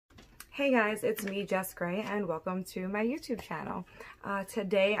Hey guys, it's me, Jess Gray, and welcome to my YouTube channel.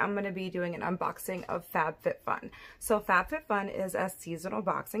 Today I'm going to be doing an unboxing of FabFitFun. So FabFitFun is a seasonal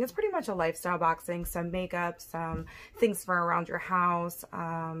boxing. It's pretty much a lifestyle boxing, some makeup, some things for around your house.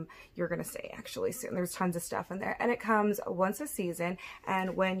 You're going to stay actually soon. There's tons of stuff in there. And it comes once a season,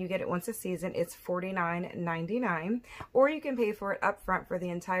 and when you get it once a season, it's $49.99, or you can pay for it up front for the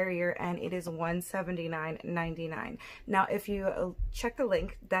entire year, and it is $179.99. Now, if you check the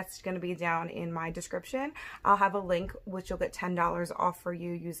link, that's going to be down in my description. I'll have a link which you'll get $10 off for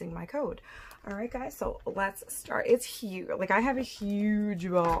you using my code. All right, guys, so let's start. It's huge. Like, I have a huge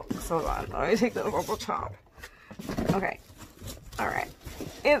box. Hold on, let me take the little top. Okay, all right.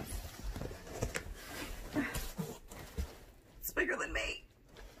 It's bigger than me.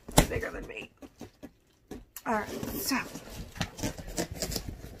 It's bigger than me. All right, so.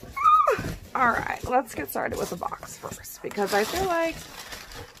 All right, let's get started with the box first, because I feel like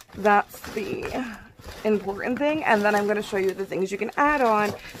that's the important thing, and then I'm going to show you the things you can add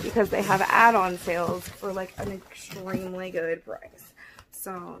on, because they have add-on sales for like an extremely good price.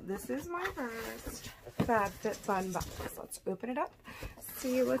 So this is my first FabFitFun box. Let's open it up,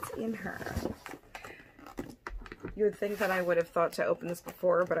 see what's in her. You would think that I would have thought to open this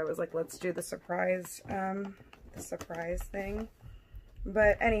before, but I was like, let's do the surprise thing.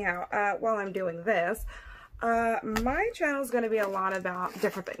 But anyhow, while I'm doing this, my channel is going to be a lot about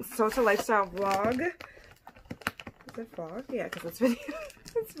different things. So it's a lifestyle vlog. Is it vlog? Yeah, because it's video.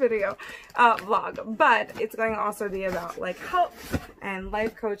 It's video vlog. But it's going to also be about like health and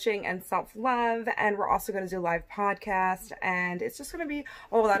life coaching and self-love. And we're also going to do live podcasts. And it's just going to be a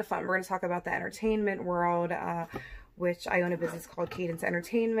whole lot of fun. We're going to talk about the entertainment world, which I own a business called Cadence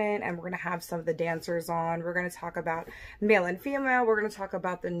Entertainment, and we're going to have some of the dancers on. We're going to talk about male and female. We're going to talk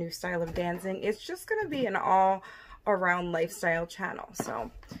about the new style of dancing. It's just going to be an all-around lifestyle channel, so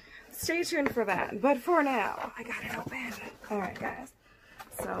stay tuned for that. But for now, I got it open. All right, guys.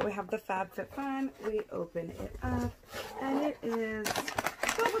 So we have the FabFitFun. We open it up, and it is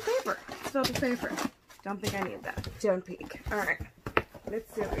filled with paper. It's filled with paper. Don't think I need that. Don't peek. All right.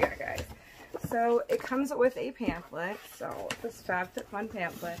 Let's see what we got, guys. So it comes with a pamphlet. So this FabFitFun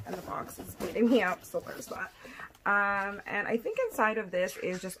pamphlet, and the box is beating me up, so there's that. And I think inside of this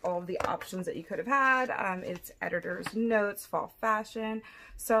is just all of the options that you could have had. It's editor's notes, fall fashion.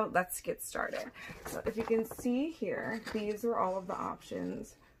 So let's get started. So if you can see here, these are all of the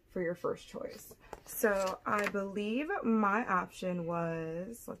options for your first choice. So I believe my option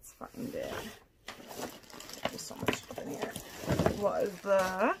was, let's find it. There's so much stuff in here. Was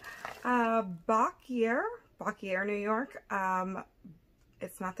the Bacquier, New York.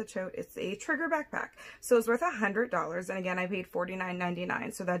 It's not the tote, it's a trigger backpack. So it's worth $100, and again, I paid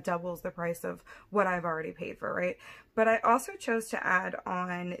 $49.99, so that doubles the price of what I've already paid for, right? But I also chose to add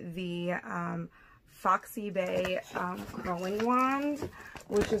on the Foxy Bay curling wand,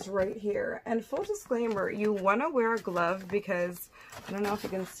 which is right here. And full disclaimer, you want to wear a glove, because I don't know if you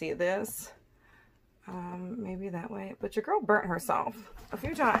can see this. Maybe that way, but your girl burnt herself a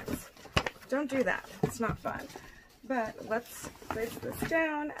few times. Don't do that. It's not fun. But let's place this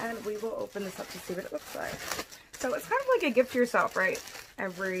down, and we will open this up to see what it looks like. So it's kind of like a gift to yourself, right?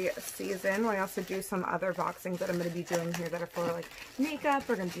 Every season. I also do some other boxings that I'm going to be doing here that are for like makeup.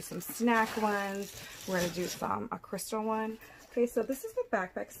 We're going to do some snack ones. We're going to do a crystal one. Okay, so this is the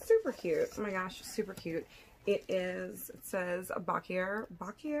backpack. Super cute. Oh my gosh, super cute. It says Bacquier.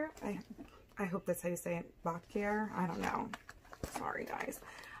 I hope that's how you say it. Bacquier? I don't know. Sorry, guys.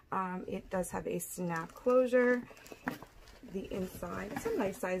 It does have a snap closure. The inside, it's a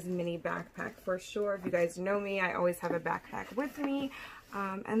nice size mini backpack for sure. If you guys know me, I always have a backpack with me.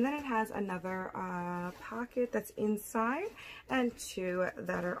 And then it has another pocket that's inside, and two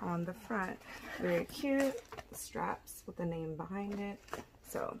that are on the front. Very cute. Straps with the name behind it.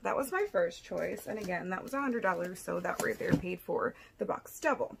 So that was my first choice, and again, that was $100, so that right there paid for the box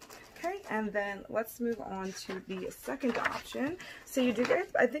double. Okay, and then let's move on to the second option. So you do get,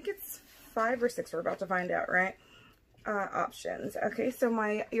 I think it's 5 or 6, we're about to find out, right? Options. Okay, so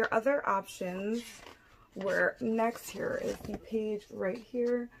your other options were next here is the page right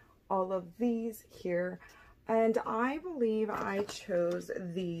here, all of these here, and I believe I chose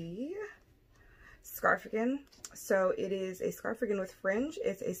the scarfigan. So it is a scarfigan with fringe.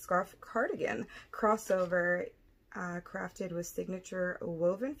 It's a scarf cardigan crossover. crafted with signature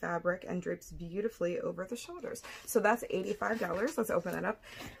woven fabric and drapes beautifully over the shoulders. So that's $85. Let's open that up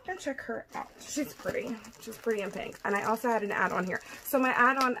and check her out. She's pretty. She's pretty in pink. And I also had an add-on here. So my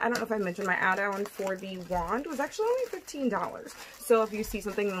add-on, I don't know if I mentioned, my add-on for the wand was actually only $15. So if you see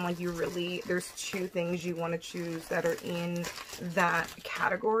something and like you really, there's two things you want to choose that are in that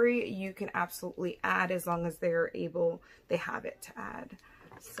category, you can absolutely add as long as they're able, they have it to add.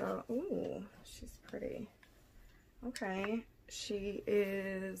 So, ooh, she's pretty. Okay, she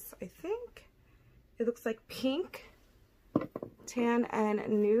is, I think, it looks like pink, tan, and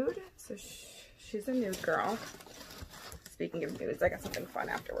nude. So she's a nude girl. Speaking of nudes, I got something fun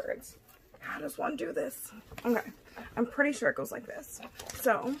afterwards. How does one do this? Okay, I'm pretty sure it goes like this.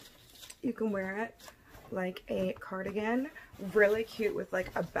 So you can wear it like a cardigan, really cute with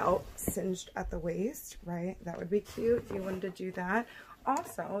like a belt singed at the waist, right? That would be cute if you wanted to do that.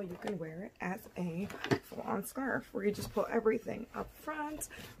 Also, you can wear it as a full-on scarf where you just pull everything up front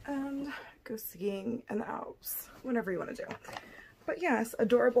and go skiing in the Alps, whatever you want to do. But yes,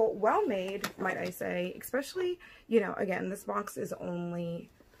 adorable, well-made, might I say, especially, you know, again, this box is only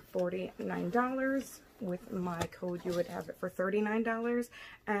 $49. With my code, you would have it for $39,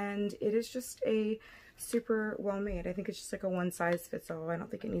 and it is just a super well made. I think it's just like a one size fits all. I don't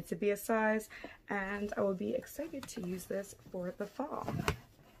think it needs to be a size, and I will be excited to use this for the fall.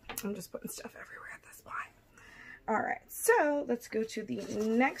 I'm just putting stuff everywhere at this point. All right, so let's go to the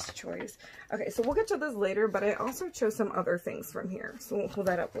next choice. Okay, so we'll get to this later, but I also chose some other things from here, so we'll pull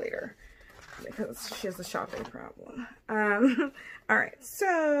that up later because she has a shopping problem. All right,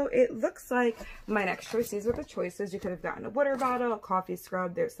 so it looks like my next choice, these are the choices. You could have gotten a water bottle, a coffee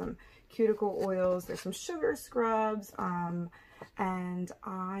scrub, there's some cuticle oils, there's some sugar scrubs, and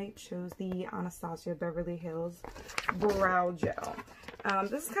I chose the Anastasia Beverly Hills Brow Gel.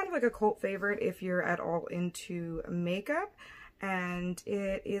 This is kind of like a cult favorite if you're at all into makeup, and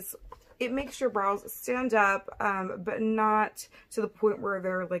it makes your brows stand up, but not to the point where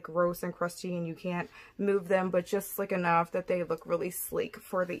they're like gross and crusty and you can't move them, but just like enough that they look really sleek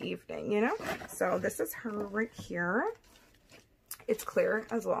for the evening, you know? So this is her right here. It's clear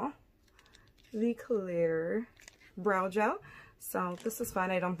as well. The clear brow gel. So this is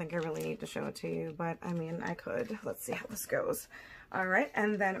fun. I don't think I really need to show it to you, but I mean, I could. Let's see how this goes. All right,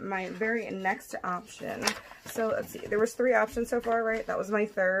 and then my very next option. So let's see, there was 3 options so far, right? That was my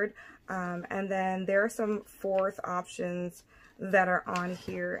third. And then there are some 4th options that are on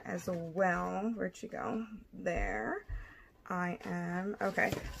here as well. Where'd she go? There. I am.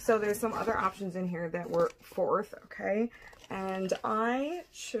 Okay, so there's some other options in here that were 4th, okay? And I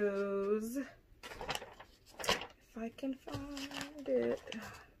chose, if I can find it.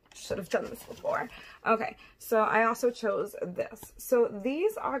 Should have done this before. Okay, so I also chose this. So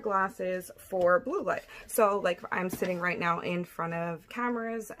these are glasses for blue light. So like I'm sitting right now in front of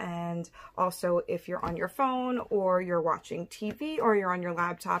cameras, and also if you're on your phone or you're watching TV or you're on your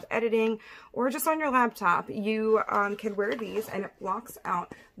laptop editing or just on your laptop, you can wear these and it blocks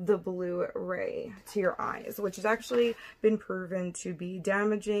out the blue ray to your eyes, which has actually been proven to be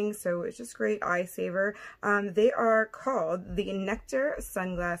damaging. So it's just great eye saver. They are called the Nectar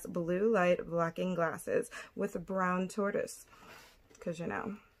Sunglass Blue Light Blocking Glasses with a brown tortoise, because you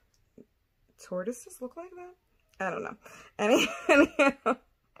know tortoises look like that. I don't know. Anyhow,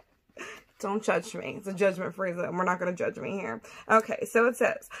 don't judge me. It's a judgment-free zone. We're not going to judge me here. Okay, so it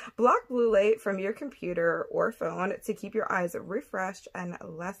says, block blue light from your computer or phone to keep your eyes refreshed and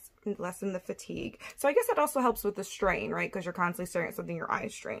lessen the fatigue. So I guess that also helps with the strain, right? Because you're constantly staring at something, your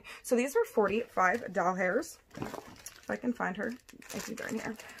eyes strain. So these are 45 doll hairs. If I can find her, I think they're in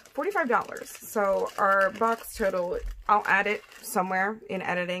here. $45. So our box total, I'll add it somewhere in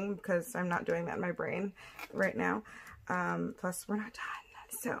editing because I'm not doing that in my brain right now. Plus, we're not done.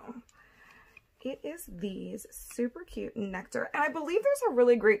 So it is these super cute Nectar. And I believe there's a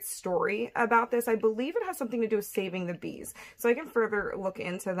really great story about this. I believe it has something to do with saving the bees. So I can further look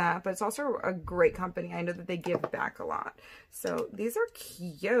into that. But it's also a great company. I know that they give back a lot. So these are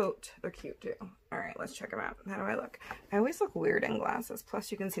cute. They're cute too. All right, let's check them out. How do I look? I always look weird in glasses.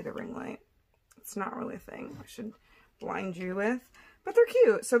 Plus you can see the ring light. It's not really a thing I should blind you with. But they're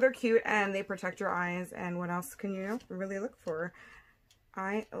cute. So they're cute and they protect your eyes. And what else can you really look for?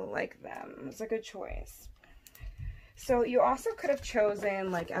 I like them. It's a good choice. So you also could have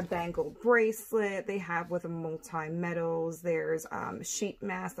chosen like a bangle bracelet they have with multi-metals. There's sheet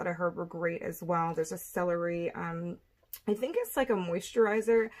masks that I heard were great as well. There's a celery, I think it's like a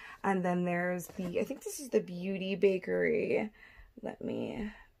moisturizer. And then there's the, I think this is the Beauty Bakery. Let me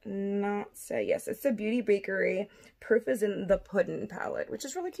not say. Yes, it's the Beauty Bakery Proof is in the Puddin palette, which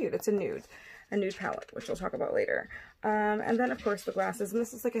is really cute. It's a nude palette, which we'll talk about later. And then of course the glasses, and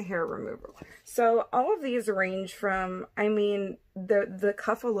this is like a hair removal. So all of these range from, I mean, the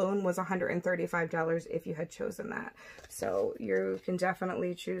cuff alone was $135 if you had chosen that. So you can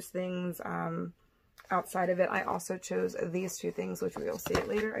definitely choose things outside of it. I also chose these two things, which we will see it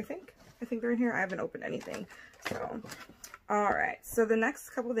later. I think they're in here. I haven't opened anything. So all right, so the next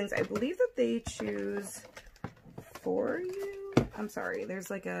couple of things, I believe that they choose for you. I'm sorry, there's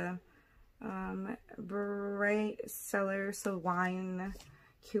like a bright seller, so wine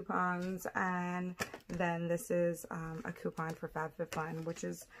coupons, and then this is a coupon for FabFitFun, which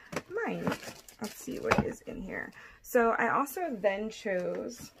is mine. Let's see what is in here. So I also then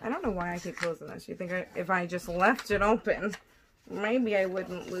chose, I don't know why I keep closing this. You think if I just left it open, maybe I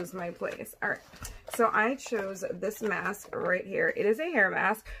wouldn't lose my place. All right, so I chose this mask right here. It is a hair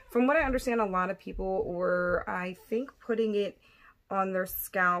mask. From what I understand, a lot of people were, I think, putting it on their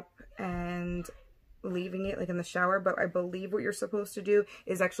scalp and leaving it like in the shower, but I believe what you're supposed to do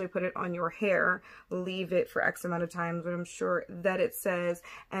is actually put it on your hair, leave it for X amount of times, but I'm sure that it says,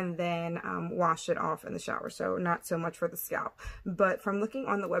 and then wash it off in the shower. So not so much for the scalp. But from looking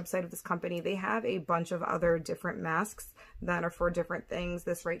on the website of this company, they have a bunch of other different masks that are for different things.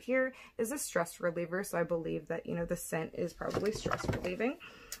 This right here is a stress reliever, so I believe that, you know, the scent is probably stress relieving.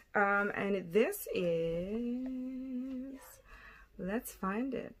 And this is, let's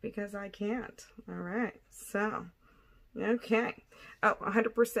find it because I can't. All right, so, okay. Oh,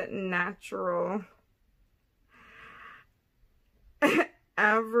 100% natural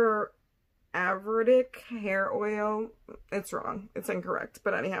Averdic hair oil. It's wrong. It's incorrect.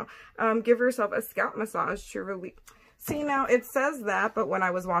 But anyhow, give yourself a scalp massage to relieve. See, now it says that, but when I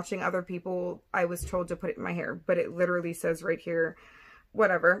was watching other people, I was told to put it in my hair, but it literally says right here,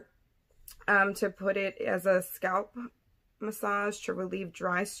 whatever, to put it as a scalp massage to relieve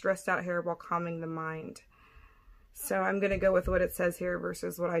dry, stressed out hair while calming the mind. So I'm going to go with what it says here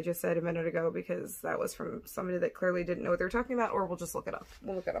versus what I just said a minute ago, because that was from somebody that clearly didn't know what they were talking about, or we'll just look it up.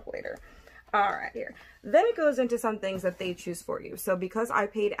 We'll look it up later. All right, here. Then it goes into some things that they choose for you. So because I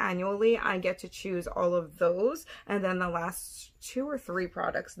paid annually, I get to choose all of those. And then the last 2 or 3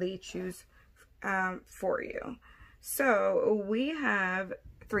 products they choose for you. So we have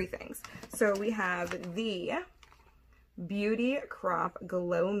 3 things. So we have the Beauty Crop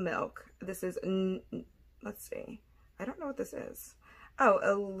Glow Milk. This is, let's see, I don't know what this is. Oh,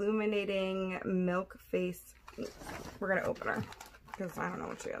 illuminating milk face. We're gonna open her because I don't know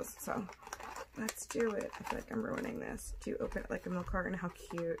what she is. So let's do it. I feel like I'm ruining this. Do you open it like a milk carton? How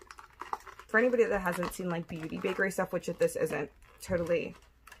cute. For anybody that hasn't seen like Beauty Bakery stuff, which this isn't, totally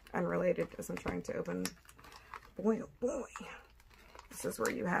unrelated as I'm trying to open. Boy, oh boy. This is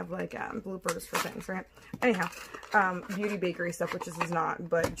where you have like bloopers for things, right? Anyhow, Beauty Bakery stuff, which this is not,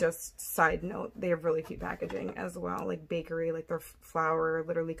 but just side note, they have really cute packaging as well. Like bakery, like their flour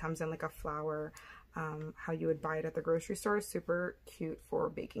literally comes in like a flour, how you would buy it at the grocery store. Super cute for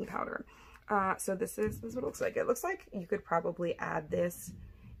baking powder. So this is what it looks like. It looks like you could probably add this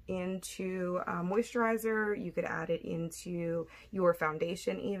into moisturizer. You could add it into your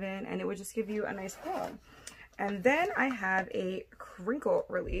foundation even, and it would just give you a nice glow. And then I have a crinkle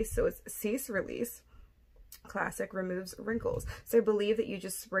release. So it's Cease Release Classic, removes wrinkles. So I believe that you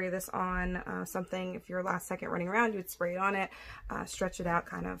just spray this on something. If you're last second running around, you would spray it on it, stretch it out,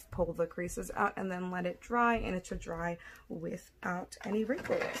 kind of pull the creases out, and then let it dry, and it should dry without any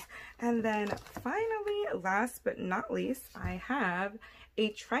wrinkles. And then finally, last but not least, I have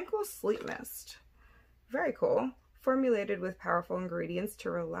a Tranquil Sleep Mist. Very cool. Formulated with powerful ingredients to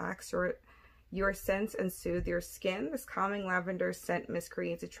relax your sense and soothe your skin. This calming lavender scent mist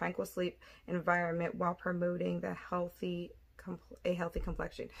creates a tranquil sleep environment while promoting a healthy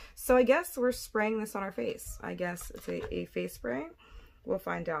complexion. So I guess we're spraying this on our face. I guess it's a face spray. We'll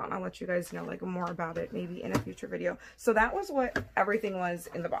find out. I'll let you guys know like more about it maybe in a future video. So that was what everything was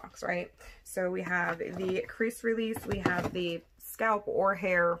in the box, right? So we have the crease release, we have the scalp or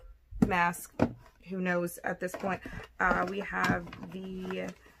hair mask, who knows at this point. We have the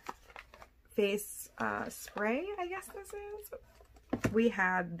face spray, I guess this is. We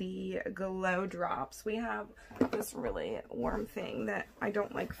have the glow drops. We have this really warm thing that I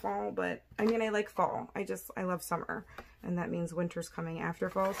don't like fall, but I mean I like fall. I love summer, and that means winter's coming after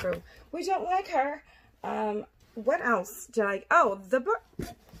fall, so we don't like her. What else did I, oh, the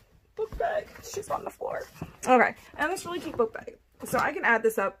book bag. She's on the floor. Okay, and this really cute book bag. So I can add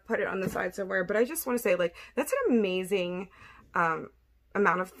this up, put it on the side somewhere, but I just want to say, like, that's an amazing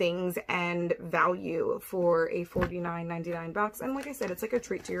amount of things and value for a $49.99 box. And like I said, it's like a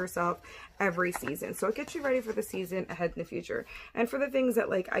treat to yourself every season, so it gets you ready for the season ahead in the future. And for the things that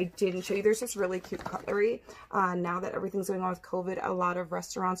like I didn't show you, there's this really cute cutlery. Now that everything's going on with COVID, a lot of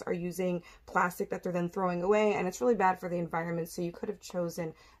restaurants are using plastic that they're then throwing away, and it's really bad for the environment. So you could have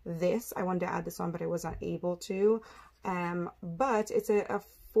chosen this. I wanted to add this on, but I was not able to. But it's a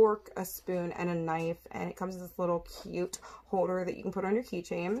fork, a spoon, and a knife, and it comes with this little cute holder that you can put on your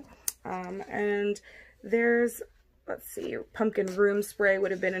keychain. And there's, let's see, pumpkin room spray would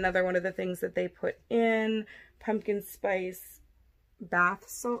have been another one of the things that they put in. Pumpkin spice bath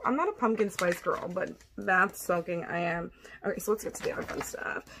soak. I'm not a pumpkin spice girl, but bath soaking I am. Okay, so let's get to the other fun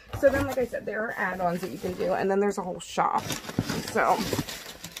stuff. So then, like I said, there are add-ons that you can do, and then there's a whole shop. So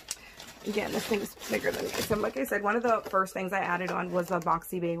again, this thing's bigger than me. So like I said, one of the first things I added on was a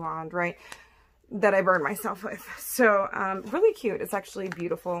Boxy Bay wand, right, that I burned myself with. So really cute. It's actually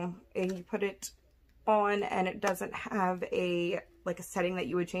beautiful. And you put it on, and it doesn't have a setting that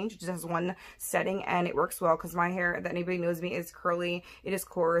you would change. It just has one setting, and it works well because my hair, that anybody knows me, is curly, it is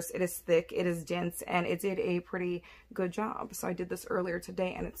coarse, it is thick, it is dense, and it did a pretty good job. So I did this earlier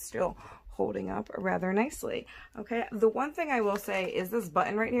today, and it's still holding up rather nicely. Okay, the one thing I will say is this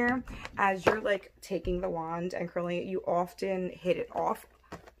button right here, as you're like taking the wand and curling it, you often hit it off.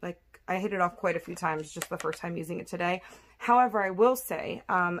 Like I hit it off quite a few times just the first time using it today. However, I will say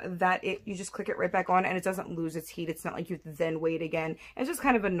that you just click it right back on and it doesn't lose its heat. It's not like you then wait again. It's just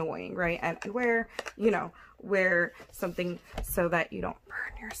kind of annoying, right? And wear, you know, wear something so that you don't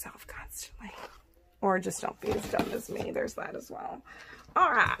burn yourself constantly. Or just don't be as dumb as me. There's that as well.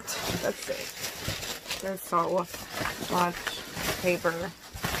 All right, let's see. There's so much paper,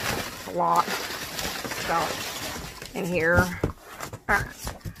 a lot of stuff in here. All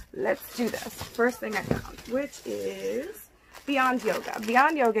right, let's do this. First thing I found, which is Beyond Yoga.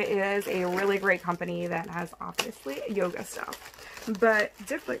 Beyond Yoga is a really great company that has obviously yoga stuff, but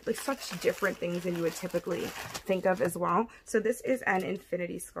different, like such different things than you would typically think of as well. So this is an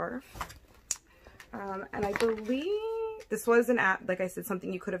infinity scarf. And I believe this was an app, like I said,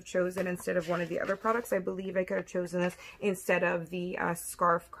 something you could have chosen instead of one of the other products. I believe I could have chosen this instead of the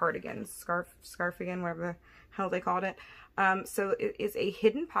scarf cardigan, scarfigan, whatever the hell they called it. So it is a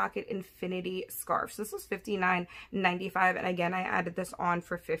hidden pocket infinity scarf. So this was $59.95, and again, I added this on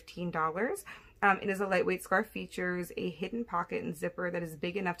for $15. It is a lightweight scarf, features a hidden pocket and zipper that is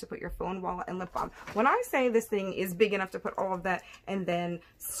big enough to put your phone, wallet, and lip balm. When I say this thing is big enough to put all of that and then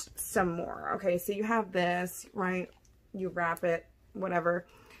some more, okay, so you have this, right? You wrap it, whatever.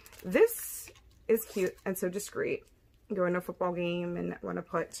 This is cute and so discreet. Going to a football game and want to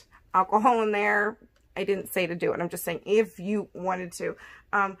put alcohol in there. I didn't say to do it. I'm just saying if you wanted to.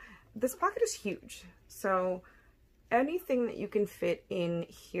 This pocket is huge. So anything that you can fit in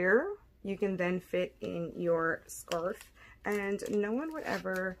here, you can then fit in your scarf, and no one would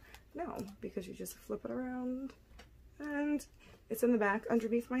ever know because you just flip it around and it's in the back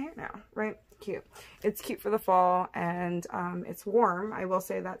underneath my hair now, right? Cute. It's cute for the fall, and it's warm, I will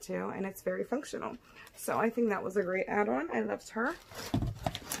say that too, and it's very functional. So I think that was a great add-on. I loved her.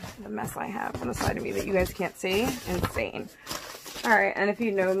 The mess I have on the side of me that you guys can't see, insane. All right, and if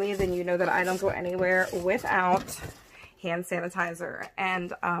you know me, then you know that I don't go anywhere without hand sanitizer,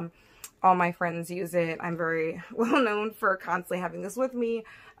 and all my friends use it. I'm very well known for constantly having this with me,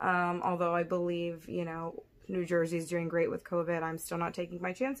 although I believe, you know, New Jersey's doing great with COVID. I'm still not taking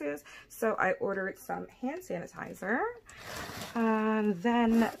my chances, so I ordered some hand sanitizer. And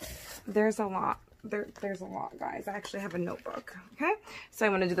then there's a lot. There's a lot, guys. I actually have a notebook, okay? So I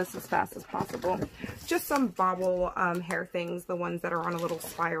want to do this as fast as possible. Just some bobble hair things, the ones that are on a little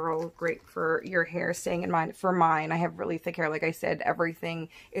spiral, great for your hair staying in mind. For mine, I have really thick hair. Like I said, everything,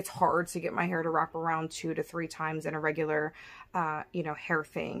 it's hard to get my hair to wrap around 2 to 3 times in a regular, you know, hair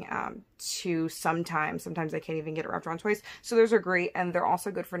thing. Sometimes I can't even get it wrapped around twice. So those are great, and they're also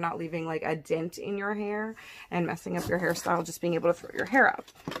good for not leaving like a dent in your hair and messing up your hairstyle, just being able to throw your hair up.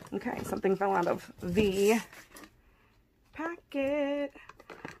 Okay, something fell out of the packet.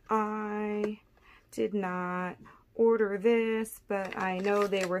 I did not order this, but I know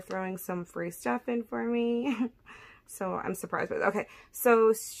they were throwing some free stuff in for me. So I'm surprised by it. Okay,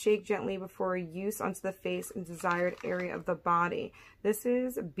 so shake gently before use onto the face and desired area of the body. This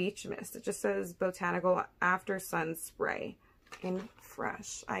is beach mist. It just says botanical after sun spray in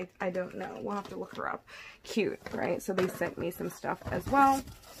fresh. I don't know. We'll have to look her up. Cute, right? So they sent me some stuff as well.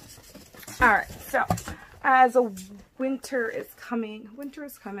 All right, so as winter is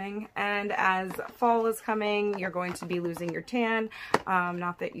coming, and as fall is coming, you're going to be losing your tan.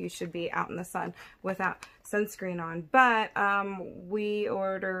 Not that you should be out in the sun without sunscreen on, but we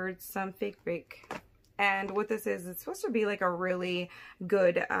ordered some fake bake. And what this is, it's supposed to be like a really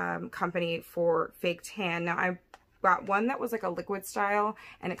good company for fake tan. Now, I got one that was like a liquid style,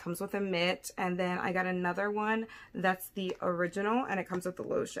 and it comes with a mitt, and then I got another one that's the original, and it comes with the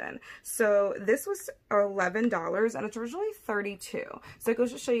lotion. So this was $11, and it's originally $32. So it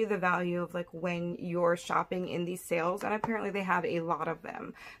goes to show you the value of like when you're shopping in these sales, and apparently they have a lot of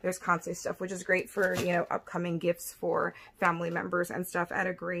them. There's constantly stuff, which is great for, you know, upcoming gifts for family members and stuff at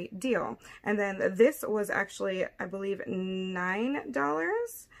a great deal. And then this was actually, I believe,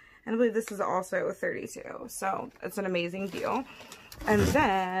 $9. And I believe this is also 32. So it's an amazing deal. And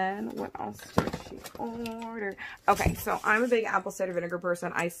then what else did she order? Okay, so I'm a big apple cider vinegar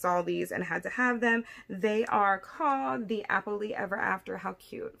person. I saw these and had to have them. They are called the Happily Ever After. How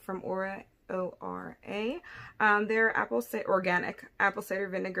cute. From Aura. O-R-A. They're organic apple cider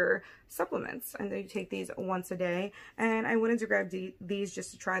vinegar supplements, and you take these once a day. And I wanted to grab these just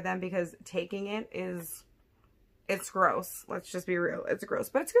to try them, because taking it is... it's gross. Let's just be real. It's gross,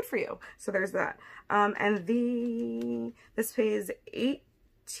 but it's good for you. So there's that. And this pays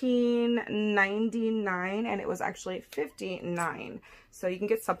 $18.99, and it was actually $59. So you can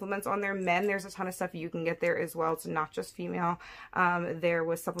get supplements on there. Men, there's a ton of stuff you can get there as well. It's not just female. There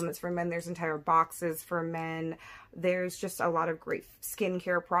was supplements for men. There's entire boxes for men. There's just a lot of great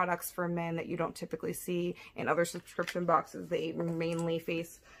skincare products for men that you don't typically see in other subscription boxes. They mainly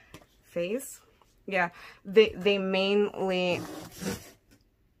face? Yeah, they mainly,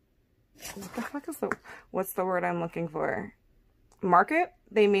 what the heck is what's the word I'm looking for? Market?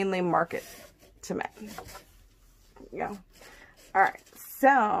 They mainly market to men. Yeah. All right.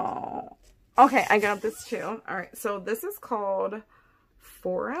 So, okay, I got this too. All right. So this is called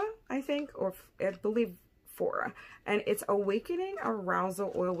Fora, I think, or I believe Fora. And it's Awakening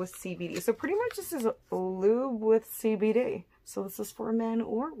Arousal Oil with CBD. So pretty much this is a lube with CBD. So this is for men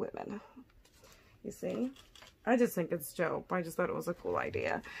or women. You see? I just think it's dope. I just thought it was a cool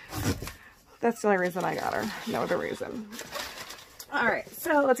idea. That's the only reason I got her. No other reason. Alright,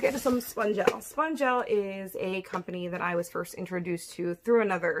 so let's get to some Spongel. Spongel is a company that I was first introduced to through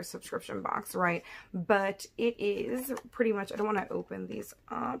another subscription box, right? But it is pretty much, I don't want to open these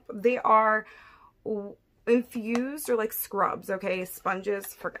up. They are infused or like scrubs, okay? Sponges,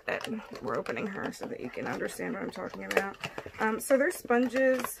 forget it. We're opening her so that you can understand what I'm talking about. So they're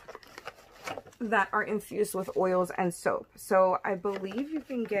sponges that are infused with oils and soap. So I believe you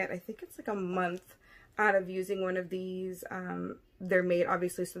can get, I think it's like a month out of using one of these. They're made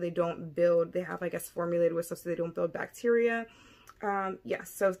obviously so they don't build, they have, I guess, formulated with stuff so they don't build bacteria. Yeah,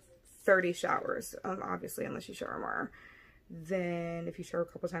 so 30 showers, obviously, unless you shower more. Then if you shower a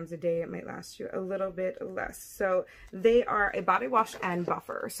couple times a day, it might last you a little bit less. So they are a body wash and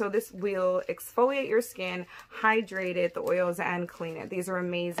buffer. So this will exfoliate your skin, hydrate it, the oils, and clean it. These are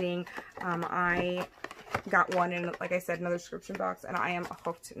amazing. I got one in, like I said, another subscription box, and I am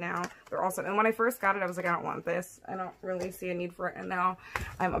hooked now. They're awesome. And when I first got it, I was like, I don't want this. I don't really see a need for it. And now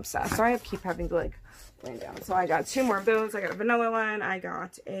I'm obsessed. So I keep having to like lay down. So I got 2 more of those. I got a vanilla one. I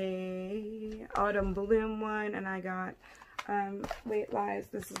got a autumn bloom one, and I got wait, lies,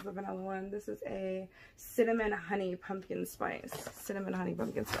 this is the vanilla one. This is a cinnamon honey pumpkin spice. Cinnamon honey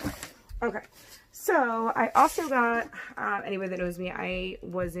pumpkin spice. Okay, so I also got, anybody that knows me, I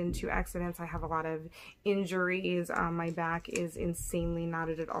was in 2 accidents. I have a lot of injuries. My back is insanely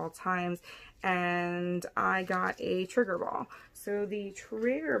knotted at all times. And I got a trigger ball. So the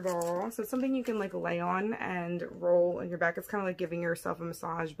trigger ball, so it's something you can like lay on and roll on your back. It's kind of like giving yourself a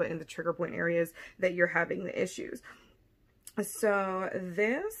massage, but in the trigger point areas that you're having the issues. So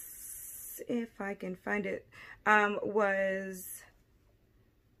this, if I can find it, was,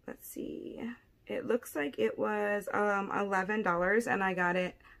 let's see, it looks like it was $11, and I got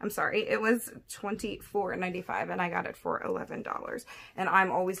it, I'm sorry, it was $24.95, and I got it for $11. And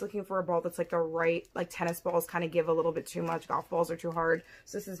I'm always looking for a ball that's like the right, like tennis balls kind of give a little bit too much, golf balls are too hard.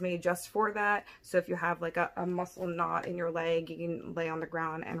 So this is made just for that. So if you have like a muscle knot in your leg, you can lay on the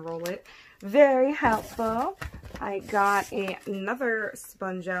ground and roll it. Very helpful. I got another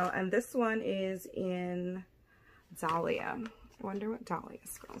Spongel, and this one is in Dahlia. I wonder what Dahlia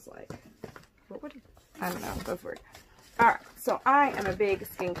smells like. What would, I don't know, that's weird. Alright, so I am a big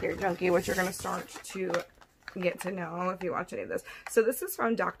skincare junkie, which you're going to start to get to know if you watch any of this. So this is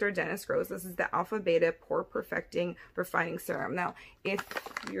from Dr. Dennis Rose. This is the Alpha Beta Pore Perfecting Refining Serum. Now, if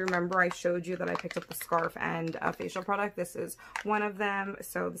you remember, I showed you that I picked up the scarf and a facial product. This is one of them.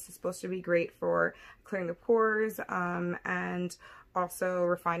 So this is supposed to be great for clearing the pores and also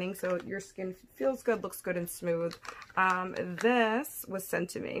refining, so your skin feels good, looks good, and smooth. This was sent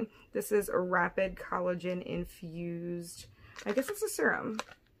to me. This is a rapid collagen infused, I guess it's a serum.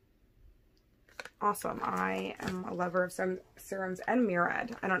 Awesome. I am a lover of some serums and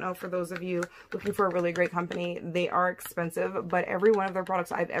Murad. I don't know, for those of you looking for a really great company, they are expensive, but every one of their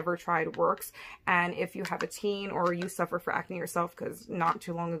products I've ever tried works. And if you have a teen or you suffer for acne yourself, because not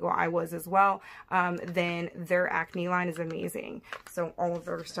too long ago I was as well, then their acne line is amazing. So all of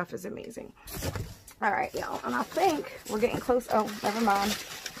their stuff is amazing. All right, y'all. And I think we're getting close. Oh, never mind.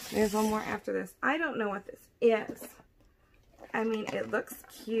 There's one more after this. I don't know what this is. I mean, it looks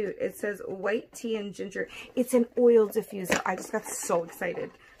cute. It says white tea and ginger. It's an oil diffuser. I just got so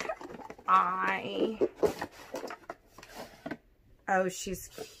excited. Oh, she's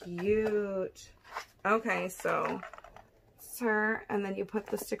cute. Okay, so, sir, and then you put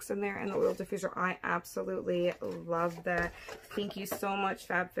the sticks in there and the oil diffuser. I absolutely love that. Thank you so much,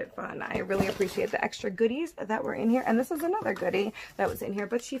 FabFitFun. I really appreciate the extra goodies that were in here. And this is another goodie that was in here,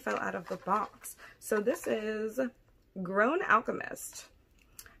 but she fell out of the box. So this is Grown Alchemist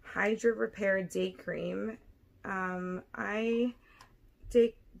Hydra Repair Day Cream.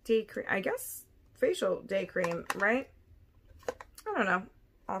 Day cream, I guess facial day cream, right? I don't know.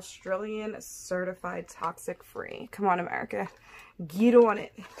 Australian certified toxic free. Come on, America. Get on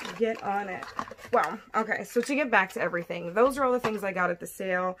it. Get on it. Well, okay, so to get back to everything, those are all the things I got at the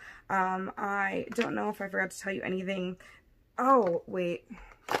sale. I don't know if I forgot to tell you anything. Oh, wait.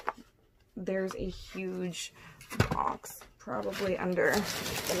 There's a huge box probably under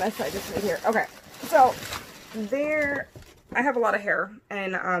the mess I just made here. Okay, so I have a lot of hair,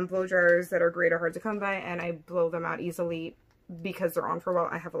 and blow dryers that are great are hard to come by, and I blow them out easily because they're on for a while.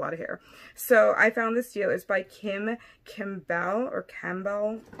 I have a lot of hair. So I found this deal. It's by Kim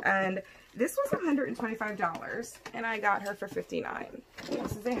Campbell, and this was $125, and I got her for $59.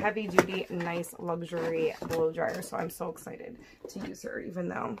 This is a heavy duty, nice luxury blow dryer, so I'm so excited to use her, even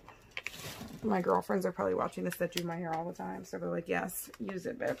though my girlfriends are probably watching this that do my hair all the time. So they're like, yes, use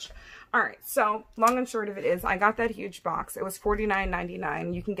it, bitch. All right. So long and short of it is I got that huge box. It was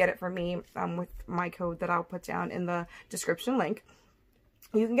 $49.99. You can get it from me with my code that I'll put down in the description link.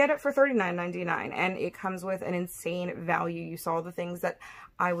 You can get it for $39.99, and it comes with an insane value. You saw the things that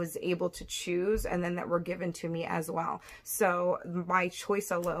I was able to choose and then that were given to me as well. So my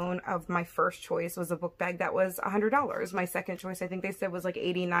choice alone of my first choice was a book bag that was $100. My second choice, I think they said, was like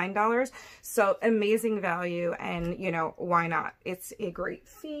 $89. So amazing value, and you know, why not? It's a great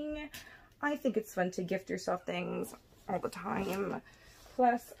thing. I think it's fun to gift yourself things all the time.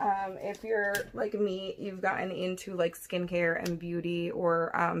 Plus, if you're like me, you've gotten into like skincare and beauty,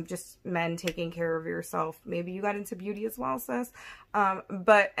 or just men taking care of yourself. Maybe you got into beauty as well, sis.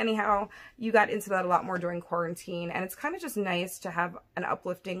 But anyhow, you got into that a lot more during quarantine, and it's kind of just nice to have an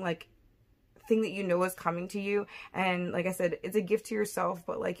uplifting like thing that you know is coming to you. And like I said, it's a gift to yourself,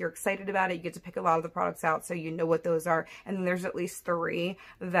 but like you're excited about it. You get to pick a lot of the products out, so you know what those are. And then there's at least 3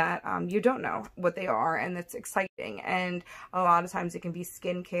 that you don't know what they are, and that's exciting. And a lot of times it can be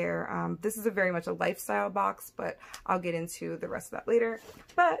skincare. This is very much a lifestyle box, but I'll get into the rest of that later.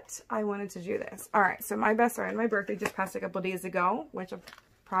 But I wanted to do this. All right, so my best friend, my birthday just passed a couple days ago, which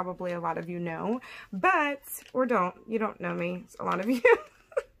probably a lot of you know, but or don't. You don't know me. A lot of you.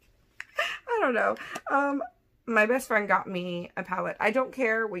 I don't know. My best friend got me a palette. I don't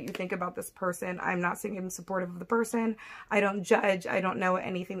care what you think about this person. I'm not saying I'm supportive of the person. I don't judge. I don't know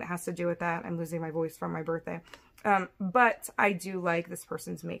anything that has to do with that. I'm losing my voice from my birthday. But I do like this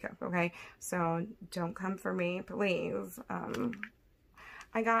person's makeup, okay? So don't come for me, please.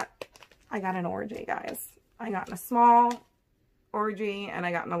 I got an orgy, guys. I got a small orgy and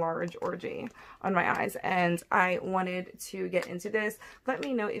I got in a large orgy on my eyes, and I wanted to get into this. Let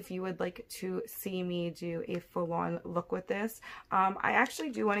me know if you would like to see me do a full-on look with this. I actually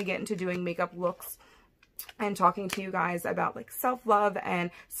do want to get into doing makeup looks and talking to you guys about like self-love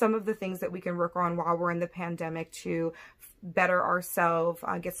and some of the things that we can work on while we're in the pandemic to better ourselves,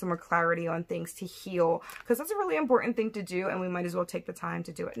 get some more clarity on things, to heal, because that's a really important thing to do, and we might as well take the time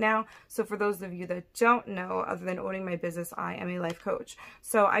to do it now. So for those of you that don't know, other than owning my business, I am a life coach.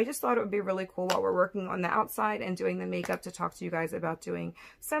 So I just thought it would be really cool while we're working on the outside and doing the makeup to talk to you guys about doing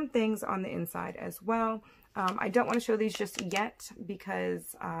some things on the inside as well. I don't want to show these just yet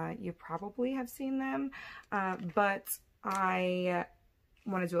because you probably have seen them, but I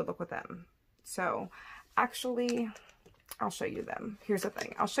want to do a look with them. So Actually, I'll show you them. Here's the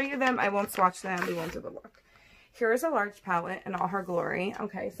thing. I'll show you them. I won't swatch them. We won't do the look. Here is a large palette in all her glory.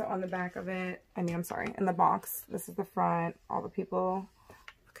 Okay, so on the back of it, I'm sorry, in the box, this is the front. All the people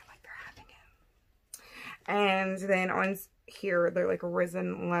looking like they're having it. And then on here, they're like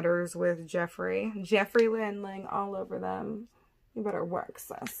risen letters with Jeffree. Jeffree Landling all over them. You better work,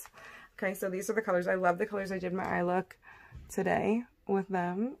 sis. Okay, so these are the colors. I love the colors. I did my eye look today with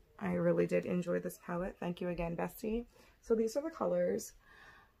them. I really did enjoy this palette. Thank you again, bestie. So these are the colors.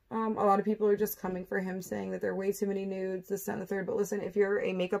 A lot of people are just coming for him saying that there are way too many nudes, this, that, and the third. But listen, if you're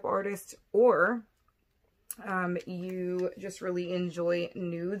a makeup artist or you just really enjoy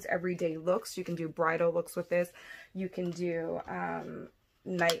nudes, everyday looks, you can do bridal looks with this. You can do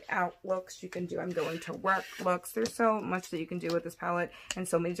night out looks. You can do I'm going to work looks. There's so much that you can do with this palette and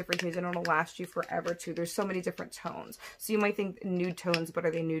so many different shades, and it'll last you forever too. There's so many different tones. So you might think nude tones, but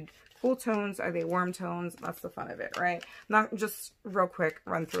are they nude cool tones? Are they warm tones? That's the fun of it, right? Not just real quick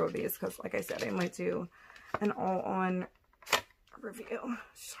run through of these because like I said, I might do an all-on review.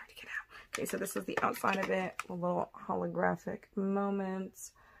 It's hard to get out. Okay, so this is the outside of it. A little holographic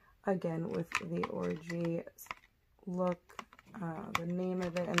moments. Again, with the Orgy look. The name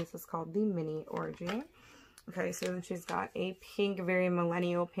of it, and this is called the Mini Orgy. Okay, so then she's got a pink, very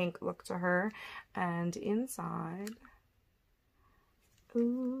millennial pink look to her, and inside,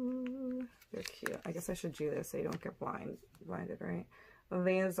 ooh, they're cute. I guess I should do this so you don't get blinded, right?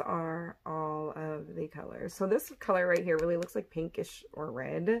 These are all of the colors. So this color right here really looks like pinkish or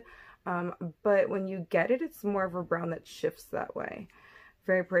red, but when you get it, it's more of a brown that shifts that way.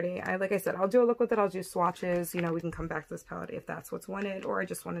 Very pretty. Like I said, I'll do a look with it. I'll do swatches. You know, we can come back to this palette if that's what's wanted, or I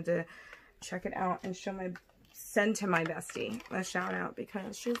just wanted to check it out and send to my bestie a shout out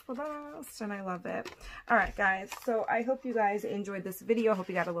because she's the best and I love it. All right, guys. So I hope you guys enjoyed this video. I hope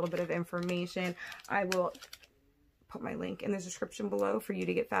you got a little bit of information. I will put my link in the description below for you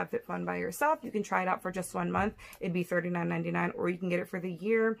to get FabFitFun by yourself. You can try it out for just 1 month. It'd be $39.99, or you can get it for the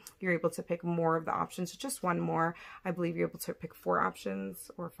year. You're able to pick more of the options, just one more. I believe you're able to pick 4 options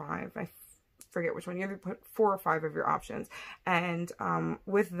or 5. I forget which one. You're able to put 4 or 5 of your options. And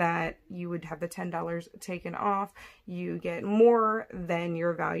with that, you would have the $10 taken off. You get more than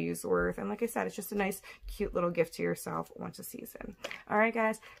your value's worth. And like I said, it's just a nice, cute little gift to yourself once a season. All right,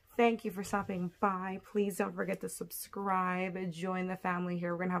 guys. Thank you for stopping by. Please don't forget to subscribe. Join the family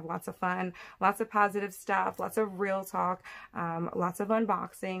here. We're going to have lots of fun, lots of positive stuff, lots of real talk, lots of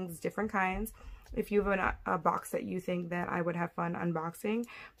unboxings, different kinds. If you have a box that you think that I would have fun unboxing,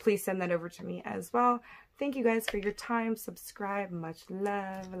 please send that over to me as well. Thank you guys for your time. Subscribe. Much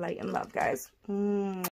love. Light and love, guys.